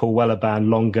was in the Paul Weller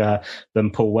band longer than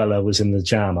Paul Weller was in the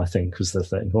Jam, I think was the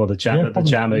thing, or the Jam, that the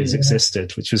Jammers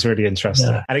existed, which was really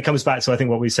interesting. Yeah. And it comes back to, I think,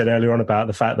 what we said earlier on about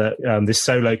the fact that this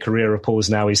solo career of Paul's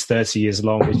now is 30 years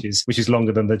long, which is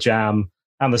longer than the Jam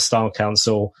and the Style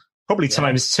Council, probably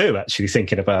times two, actually,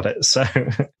 thinking about it. So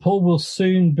Paul will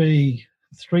soon be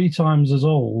 3 times as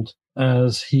old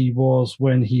as he was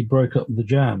when he broke up the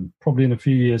Jam, probably in a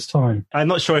few years' time. I'm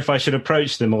not sure if I should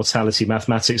approach the mortality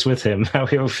mathematics with him, how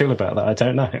he'll feel about that. I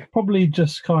don't know. Probably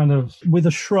just kind of with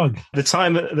a shrug. The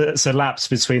time that's elapsed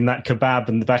between that kebab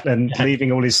and the back and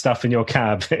leaving all his stuff in your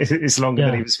cab is longer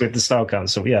than he was with the Style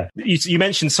Council. Yeah. You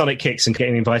mentioned Sonic Kicks and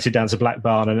getting invited down to Black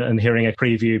Barn and hearing a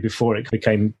preview before it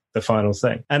became the final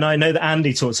thing. And I know that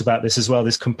Andy talks about this as well,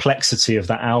 this complexity of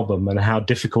that album and how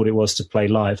difficult it was to play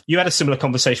live. You had a similar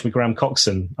conversation with Graham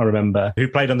Coxon, I remember, who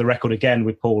played on the record again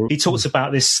with Paul. He talks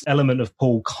about this element of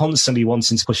Paul constantly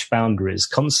wanting to push boundaries,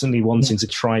 constantly wanting to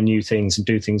try new things and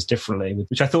do things differently,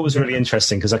 which I thought was really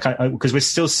interesting because we're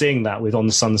still seeing that with On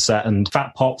the Sunset and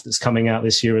Fat Pop that's coming out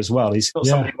this year as well. He's not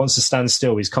somebody who wants to stand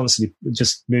still. He's constantly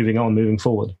just moving on, moving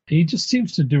forward. He just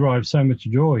seems to derive so much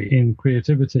joy in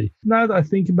creativity. Now that I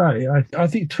think about it, I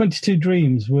think 22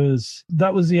 Dreams was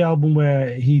the album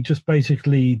where he just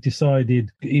basically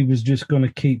decided he was just going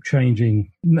to keep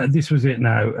changing. This was it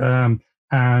now.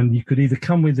 And you could either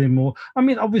come with him or, I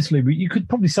mean, obviously, you could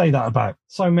probably say that about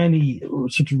so many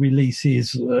sort of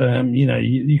releases.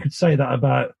 You could say that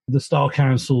about the Style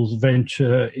Council's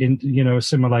venture in,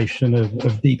 assimilation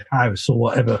of deep house or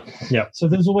whatever. Yeah. So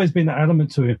there's always been that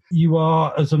element to it. You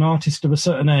are, as an artist of a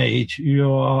certain age,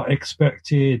 you are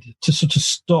expected to sort of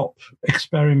stop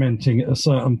experimenting at a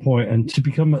certain point and to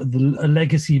become a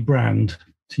legacy brand,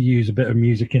 to use a bit of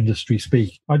music industry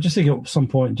speak. I just think at some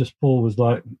point just Paul was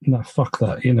like, no, fuck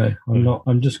that,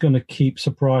 I'm just going to keep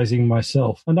surprising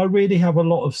myself. And I really have a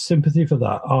lot of sympathy for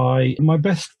that. My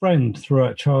best friend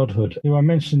throughout childhood, who I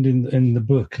mentioned in the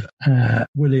book,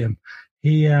 William,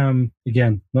 he,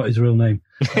 again, not his real name.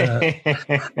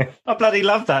 I bloody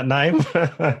love that name.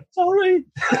 Sorry.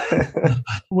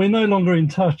 We're no longer in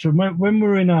touch. When we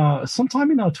were sometime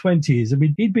in our 20s, I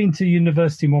mean, he'd been to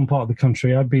university in one part of the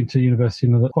country. I'd been to university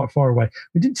in another, quite far away.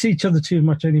 We didn't see each other too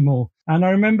much anymore. And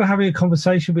I remember having a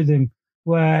conversation with him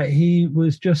where he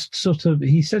was just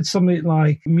he said something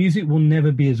like, music will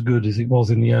never be as good as it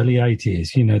was in the early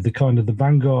 80s, the kind of the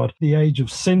vanguard, the age of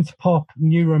synth pop,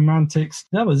 new romantics.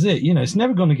 That was it. It's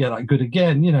never going to get that good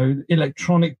again,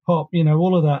 electronic pop,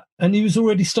 all of that. And he was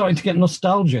already starting to get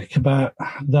nostalgic about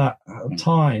that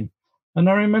time. And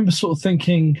I remember sort of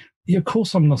thinking, yeah, of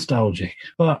course I'm nostalgic,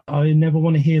 but I never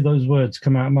want to hear those words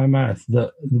come out of my mouth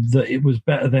that it was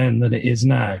better then than it is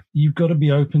now. You've got to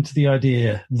be open to the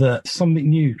idea that something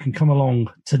new can come along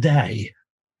today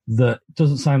that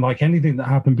doesn't sound like anything that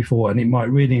happened before, and it might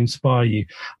really inspire you.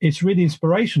 It's really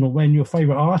inspirational when your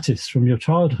favorite artists from your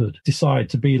childhood decide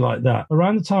to be like that.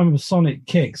 Around the time of Sonic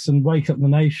Kicks and Wake Up the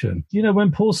Nation,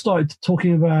 when Paul started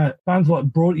talking about bands like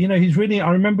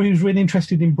I remember he was really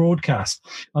interested in Broadcast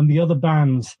and the other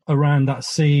bands around that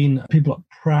scene, people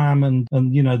like Pram and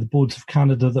the Boards of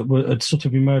Canada that had sort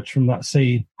of emerged from that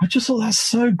scene. I just thought that's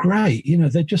so great.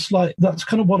 They're just like, that's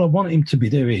kind of what I want him to be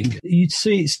doing. You'd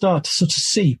see it start to sort of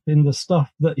seep in the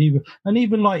stuff that and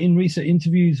even like in recent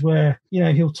interviews where,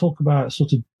 he'll talk about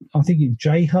sort of, I think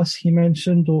Jay Huss he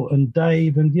mentioned and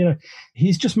Dave, and,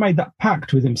 he's just made that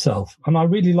pact with himself. And I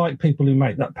really like people who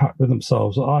make that pact with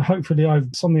themselves. Hopefully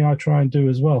something I try and do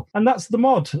as well. And that's the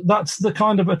mod. That's the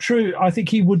kind of I think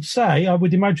he would say, I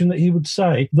would imagine that he would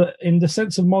say that in the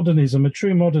sense of modernism, a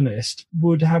true modernist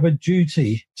would have a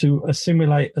duty to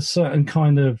assimilate a certain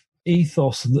kind of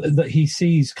ethos that he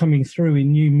sees coming through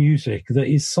in new music that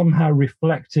is somehow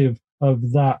reflective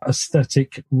of that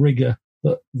aesthetic rigor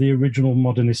that the original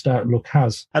modernist outlook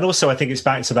has. And also I think it's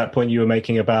back to that point you were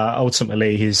making about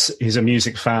ultimately he's a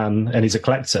music fan and he's a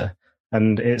collector.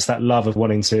 And it's that love of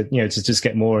wanting to, to just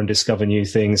get more and discover new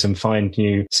things and find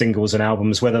new singles and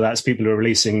albums, whether that's people who are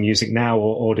releasing music now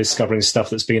or discovering stuff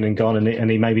that's been and gone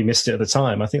and he maybe missed it at the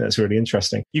time. I think that's really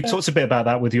interesting. You talked a bit about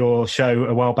that with your show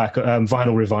a while back,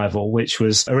 Vinyl Revival, which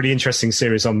was a really interesting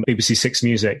series on BBC Six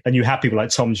Music. And you had people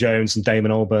like Tom Jones and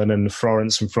Damon Albarn and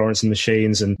Florence from Florence and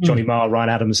Machines and Johnny Marr,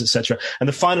 Ryan Adams, etc. And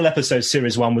the final episode,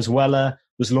 series 1, was Weller,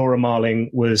 was Laura Marling,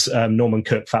 was Norman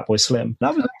Cook, Fatboy Slim.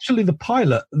 That was actually the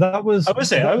pilot. That was. Oh,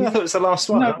 was it? I thought it was the last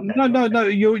one. No.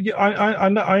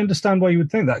 I understand why you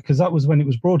would think that, because that was when it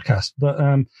was broadcast.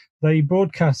 But they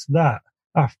broadcast that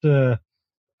after,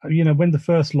 when the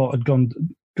first lot had gone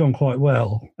quite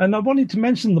well. And I wanted to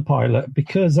mention the pilot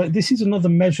because this is another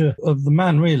measure of the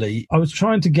man, really. I was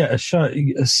trying to get a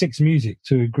Six Music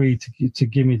to agree to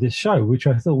give me this show, which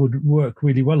I thought would work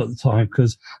really well at the time,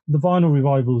 because the vinyl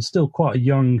revival was still quite a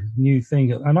young, new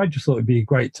thing. And I just thought it'd be a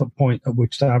great point at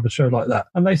which to have a show like that.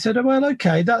 And they said, well,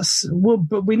 okay,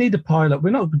 but we need a pilot.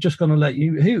 We're not just going to let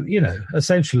you,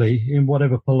 essentially, in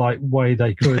whatever polite way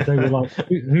they could. They were like,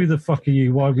 who the fuck are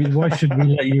you? Why should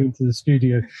we let you into the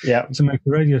studio to make a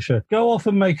radio show? Go off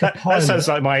and make a pilot. That sounds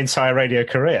like my entire radio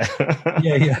career.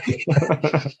 yeah.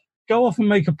 Go off and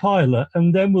make a pilot,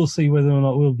 and then we'll see whether or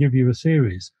not we'll give you a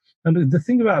series. And the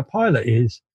thing about a pilot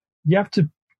is you have to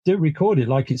record it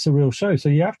like it's a real show. So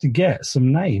you have to get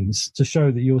some names to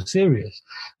show that you're serious.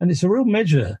 And it's a real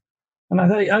measure. And I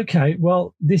think, okay,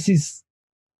 well, this is,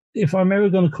 if I'm ever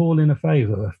going to call in a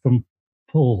favour from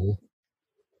Paul,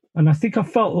 and I think I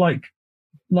felt like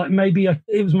maybe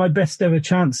it was my best ever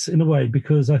chance in a way,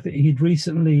 because I think he'd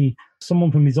recently,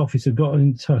 someone from his office had gotten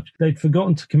in touch. They'd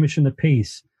forgotten to commission a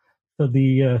piece for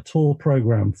the tour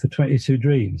program for 22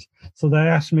 Dreams. So they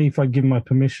asked me if I'd give my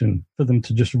permission for them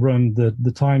to just run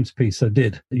the Times piece I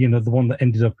did, the one that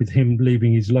ended up with him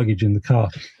leaving his luggage in the car.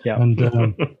 Yeah.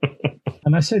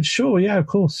 And I said, sure, yeah, of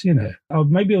course,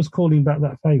 maybe I was calling back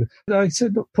that favour. I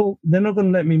said, look, Paul, they're not going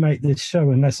to let me make this show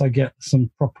unless I get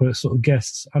some proper sort of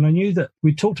guests. And I knew that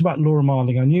we talked about Laura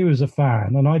Marling. I knew as a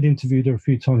fan, and I'd interviewed her a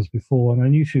few times before, and I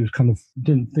knew she was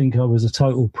didn't think I was a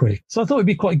total prick. So I thought it'd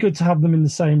be quite good to have them in the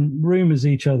same room as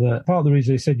each other. Part of the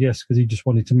reason he said yes, because he just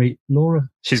wanted to meet Laura.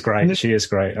 She's great. She is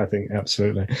great, I think,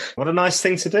 absolutely. What a nice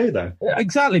thing to do, though.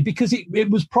 Exactly, because it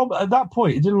was probably, at that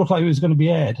point, it didn't look like it was going to be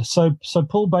aired. So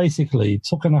Paul basically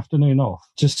took an afternoon off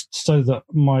just so that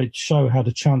my show had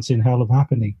a chance in hell of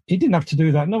happening. He didn't have to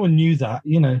do that. No one knew that,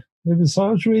 It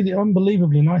was really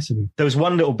unbelievably nice of him. There was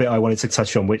one little bit I wanted to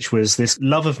touch on, which was this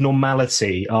love of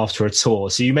normality after a tour.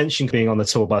 So you mentioned being on the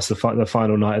tour bus the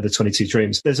final night of the 22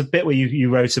 Dreams. There's a bit where you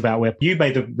wrote about where you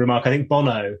made the remark, I think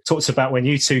Bono talks about when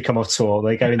you two come off tour,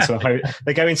 they go into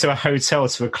a hotel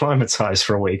to acclimatise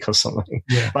for a week or something.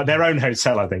 Yeah. Like their own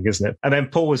hotel, I think, isn't it? And then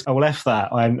Paul was, well, F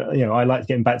that. I like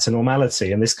getting back to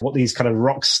normality, and what these kind of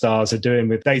rock stars are doing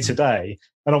with day to day.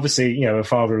 And obviously, a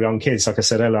father of young kids, like I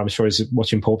said earlier, I'm sure he's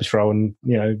watching Paw Patrol and,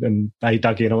 and Hey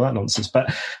Dougie and all that nonsense.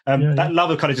 But that love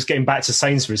of kind of just getting back to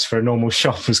Sainsbury's for a normal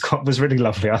shop was really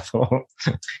lovely, I thought.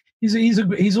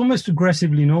 He's almost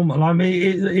aggressively normal. I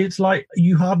mean, it's like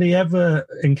you hardly ever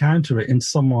encounter it in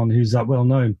someone who's that well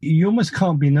known. You almost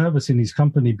can't be nervous in his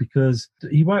company because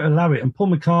he won't allow it. And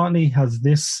Paul McCartney has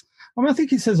this. I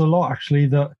think it says a lot, actually,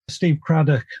 that Steve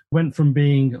Craddock went from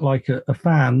being like a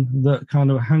fan that kind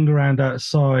of hung around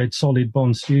outside Solid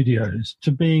Bond Studios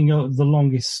to being the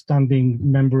longest standing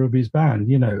member of his band.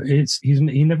 He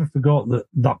never forgot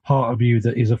that part of you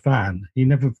that is a fan. He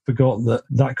never forgot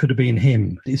that could have been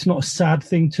him. It's not a sad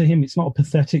thing to him. It's not a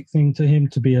pathetic thing to him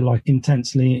to be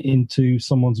intensely into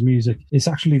someone's music. It's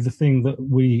actually the thing that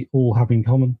we all have in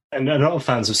common. And a lot of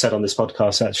fans have said on this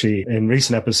podcast, actually, in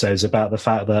recent episodes about the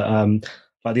fact that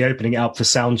like the opening it up for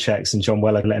sound checks and John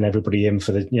Weller letting everybody in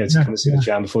for the, to come and see the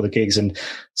Jam before the gigs and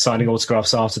signing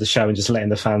autographs after the show and just letting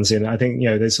the fans in. I think,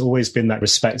 there's always been that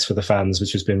respect for the fans,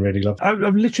 which has been really lovely.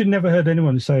 I've literally never heard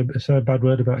anyone say a bad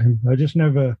word about him. I just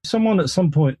never, someone at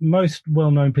some point, most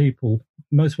well-known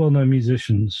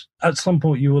musicians, at some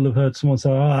point you will have heard someone say,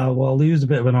 well, he was a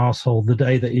bit of an arsehole the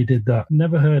day that he did that.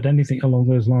 Never heard anything along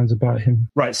those lines about him.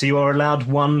 Right, so you are allowed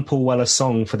one Paul Weller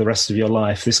song for the rest of your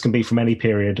life. This can be from any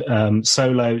period.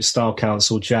 Solo, Style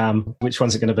Council, Jam. Which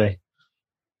one's it going to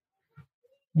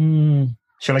be?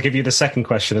 Shall I give you the second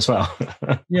question as well?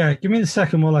 Yeah, give me the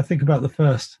second while I think about the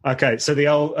first. Okay, so the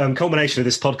culmination of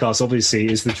this podcast,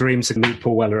 obviously, is the dream to meet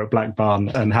Paul Weller at Black Barn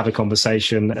and have a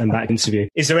conversation and that interview.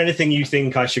 Is there anything you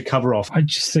think I should cover off? I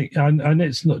just think, I know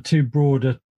it's not too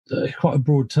broad, quite a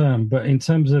broad term, but in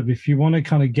terms of if you want to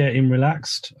kind of get him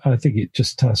relaxed, I think it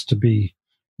just has to be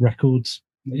records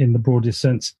in the broadest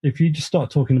sense. If you just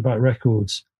start talking about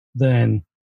records, then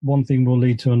one thing will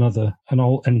lead to another. An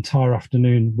entire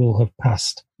afternoon will have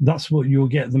passed. That's what you'll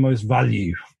get the most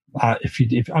value.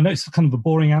 If I know it's kind of a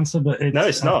boring answer, but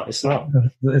it's not. It's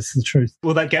the truth.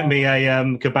 Will that get me a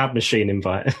kebab machine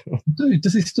invite? Dude,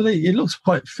 does he still eat? He looks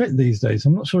quite fit these days.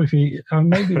 I'm not sure if he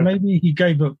maybe he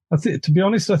gave up. I think, to be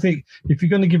honest, I think if you're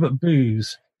going to give up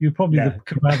booze, The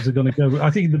kebabs are going to go.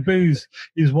 I think the booze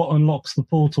is what unlocks the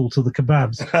portal to the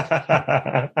kebabs.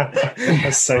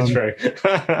 That's so true.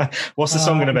 What's the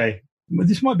song going to be?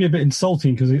 This might be a bit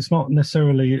insulting because it's not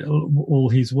necessarily all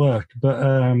his work, but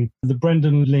the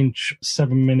Brendan Lynch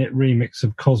 7-minute remix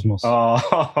of Cosmos.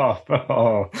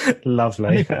 Oh,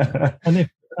 lovely. And if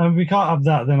we can't have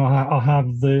that, then I'll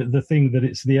have the thing that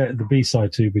it's the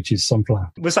B-side to, which is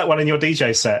Sunflower. Was that one in your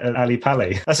DJ set at Ali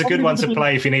Pali? That's a good one to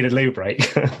play if you need a loo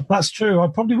break. That's true. I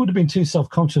probably would have been too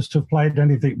self-conscious to have played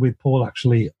anything with Paul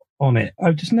actually on it.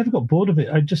 I just never got bored of it.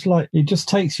 It just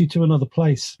takes you to another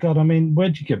place. God, I mean,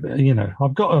 where'd you get,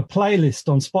 I've got a playlist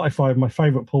on Spotify of my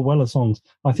favourite Paul Weller songs.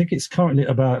 I think it's currently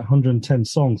about 110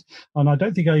 songs. And I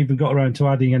don't think I even got around to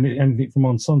adding anything from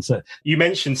On Sunset. You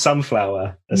mentioned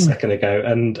Sunflower a second ago,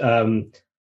 and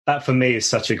that for me is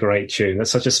such a great tune.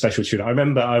 That's such a special tune. I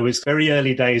remember I was very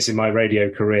early days in my radio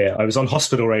career. I was on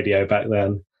hospital radio back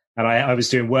then. And I was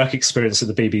doing work experience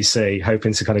at the BBC,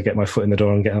 hoping to kind of get my foot in the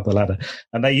door and get up the ladder.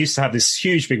 And they used to have this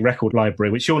huge big record library,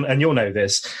 which you'll know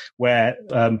this, where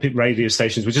radio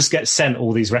stations would just get sent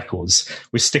all these records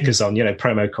with stickers on,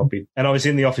 promo copy. And I was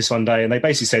in the office one day, and they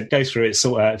basically said, "Go through it,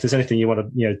 sort out if there's anything you want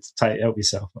to, help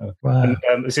yourself." Wow. And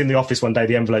I was in the office one day,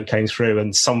 the envelope came through,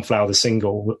 and Sunflower, the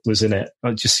single, was in it.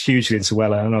 I'm just hugely into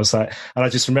Weller, and I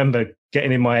just remember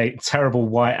getting in my terrible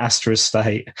white Astra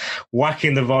Estate,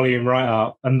 whacking the volume right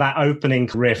up, and that opening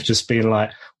riff just being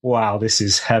like, wow, this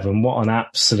is heaven. What an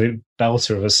absolute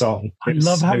belter of a song. I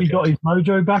love how he got his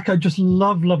mojo back. I just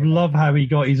love how he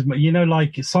got his,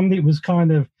 like something was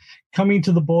kind of coming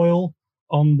to the boil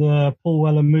on the Paul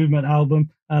Weller Movement album,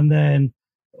 and then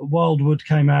Wildwood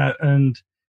came out, and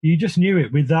you just knew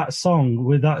it with that song,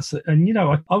 and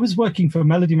I was working for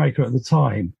Melody Maker at the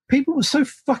time. People were so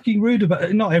fucking rude about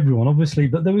it. Not everyone, obviously,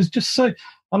 but there was just so,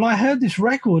 and I heard this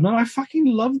record and I fucking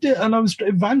loved it, and I was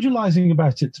evangelizing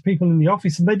about it to people in the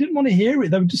office, and they didn't want to hear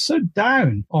it. They were just so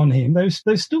down on him. They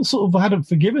still sort of hadn't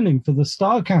forgiven him for the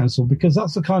Star Council, because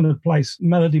that's the kind of place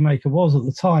Melody Maker was at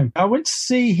the time. I went to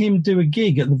see him do a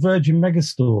gig at the Virgin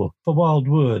Megastore for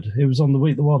Wildwood. It was on the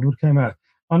week that Wildwood came out.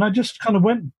 And I just kind of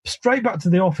went straight back to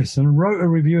the office and wrote a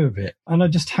review of it. And I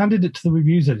just handed it to the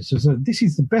reviews editor. So this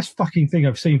is the best fucking thing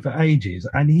I've seen for ages.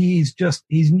 And his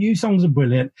new songs are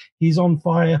brilliant. He's on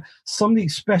fire. Something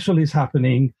special is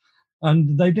happening.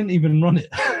 And they didn't even run it.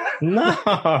 No.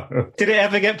 Did it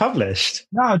ever get published?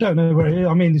 No, I don't know where it is.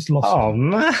 I mean, it's lost. Oh,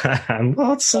 man.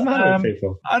 What's the matter with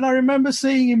people? And I remember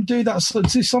seeing him do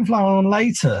Sunflower on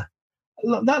Later.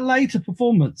 That Later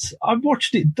performance, I've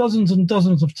watched it dozens and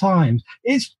dozens of times.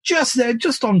 It's just, they're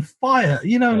just on fire.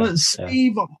 Like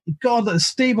Steve,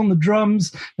 Steve on the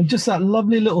drums, and just that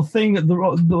lovely little thing that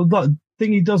the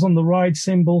thing he does on the ride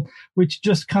cymbal, which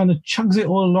just kind of chugs it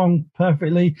all along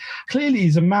perfectly. Clearly,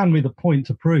 he's a man with a point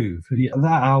to prove. That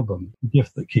album, The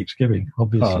Gift That Keeps Giving,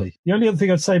 obviously. The only other thing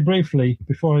I'd say briefly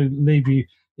before I leave you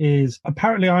is,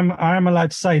 apparently I am allowed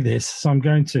to say this, so I'm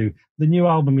going to. The new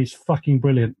album is fucking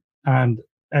brilliant. And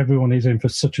everyone is in for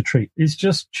such a treat. It's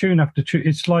just tune after tune.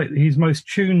 It's like his most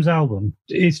tunes album.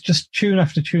 It's just tune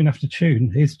after tune after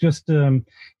tune. It's just,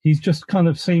 he's just kind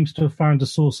of seems to have found a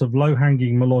source of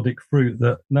low-hanging melodic fruit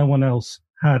that no one else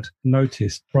had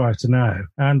noticed prior to now,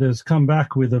 and has come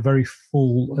back with a very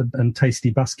full and tasty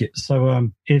basket.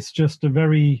 So it's just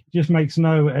just makes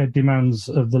no demands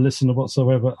of the listener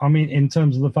whatsoever. I mean, in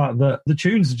terms of the fact that the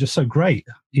tunes are just so great.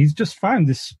 He's just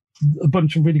found a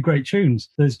bunch of really great tunes.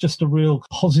 There's just a real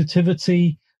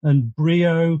positivity and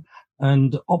brio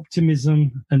and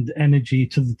optimism and energy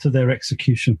to their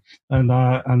execution, and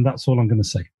that's all I'm going to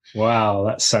say. Wow,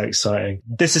 that's so exciting.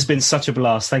 This has been such a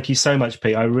blast. Thank you so much,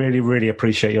 Pete. I really, really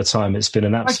appreciate your time. It's been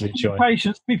an absolute joy.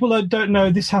 Patience. People don't know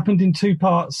this happened in 2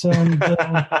 parts, and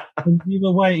you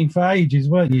were waiting for ages,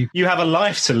 weren't you? You have a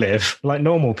life to live, like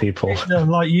normal people.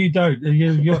 Like you don't.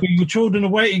 Your children are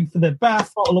waiting for their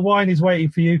bath. Bottle of wine is waiting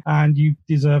for you, and you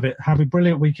deserve it. Have a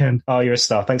brilliant weekend. Oh, you're a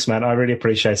star. Thanks, man. I really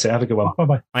appreciate it. Have a good one.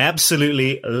 Bye-bye. I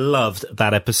absolutely loved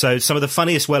that episode. Some of the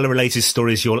funniest Weller-related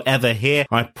stories you'll ever hear.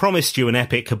 I promised you an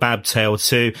epic kebab tale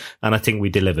too, and I think we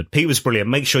delivered. Pete was brilliant.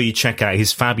 Make sure you check out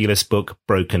his fabulous book,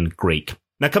 Broken Greek.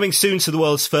 Now, coming soon to the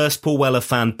world's first Paul Weller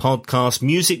fan podcast,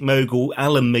 music mogul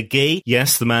Alan McGee.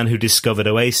 Yes, the man who discovered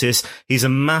Oasis. He's a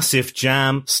massive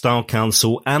Jam, Style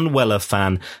Council and Weller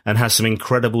fan, and has some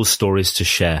incredible stories to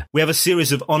share. We have a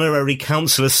series of honorary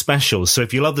councillor specials, so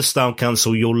if you love the Style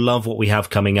Council, you'll love what we have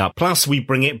coming up. Plus, we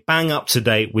bring it bang up to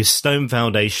date with Stone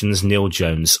Foundation's Neil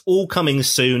Jones. All coming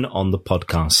soon on the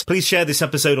podcast. Please share this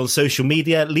episode on social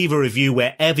media. Leave a review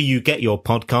wherever you get your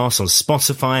podcasts, on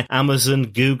Spotify, Amazon,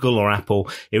 Google or Apple.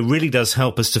 It really does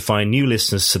help us to find new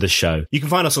listeners to the show. You can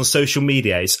find us on social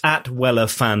media. It's at Weller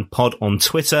Fan Pod on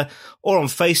Twitter or on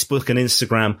Facebook and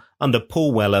Instagram under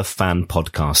Paul Weller Fan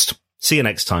Podcast. See you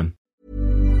next time.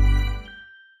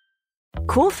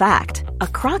 Cool fact, a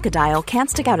crocodile can't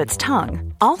stick out its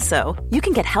tongue. Also, you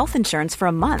can get health insurance for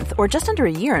a month or just under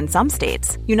a year in some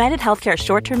states. United Healthcare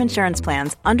short-term insurance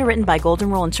plans, underwritten by Golden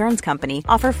Rule Insurance Company,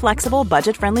 offer flexible,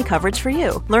 budget-friendly coverage for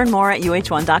you. Learn more at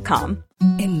UH1.com.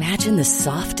 Imagine the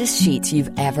softest sheets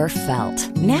you've ever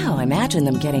felt. Now imagine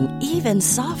them getting even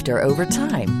softer over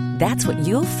time. That's what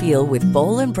you'll feel with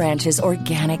Boll & Branch's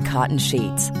organic cotton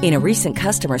sheets. In a recent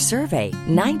customer survey,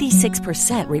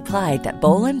 96% replied that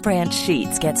Boll & Branch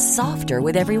sheets get softer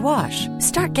with every wash.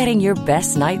 Start getting your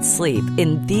best night's sleep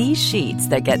in these sheets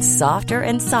that get softer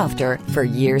and softer for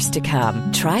years to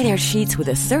come. Try their sheets with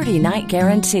a 30-night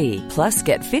guarantee. Plus,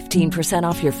 get 15%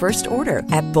 off your first order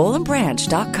at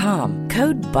bollandbranch.com.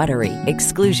 Code BUTTERY.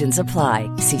 Exclusions apply.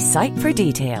 See site for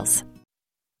details.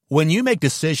 When you make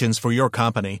decisions for your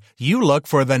company, you look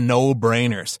for the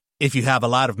no-brainers. If you have a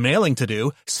lot of mailing to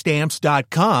do,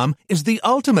 Stamps.com is the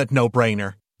ultimate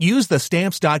no-brainer. Use the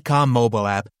Stamps.com mobile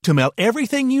app to mail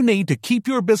everything you need to keep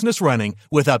your business running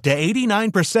with up to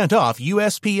 89% off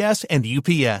USPS and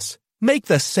UPS. Make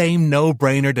the same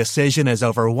no-brainer decision as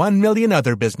over 1 million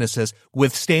other businesses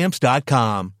with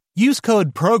Stamps.com. Use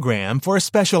code PROGRAM for a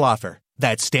special offer.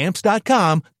 That's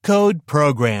Stamps.com, code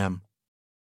PROGRAM.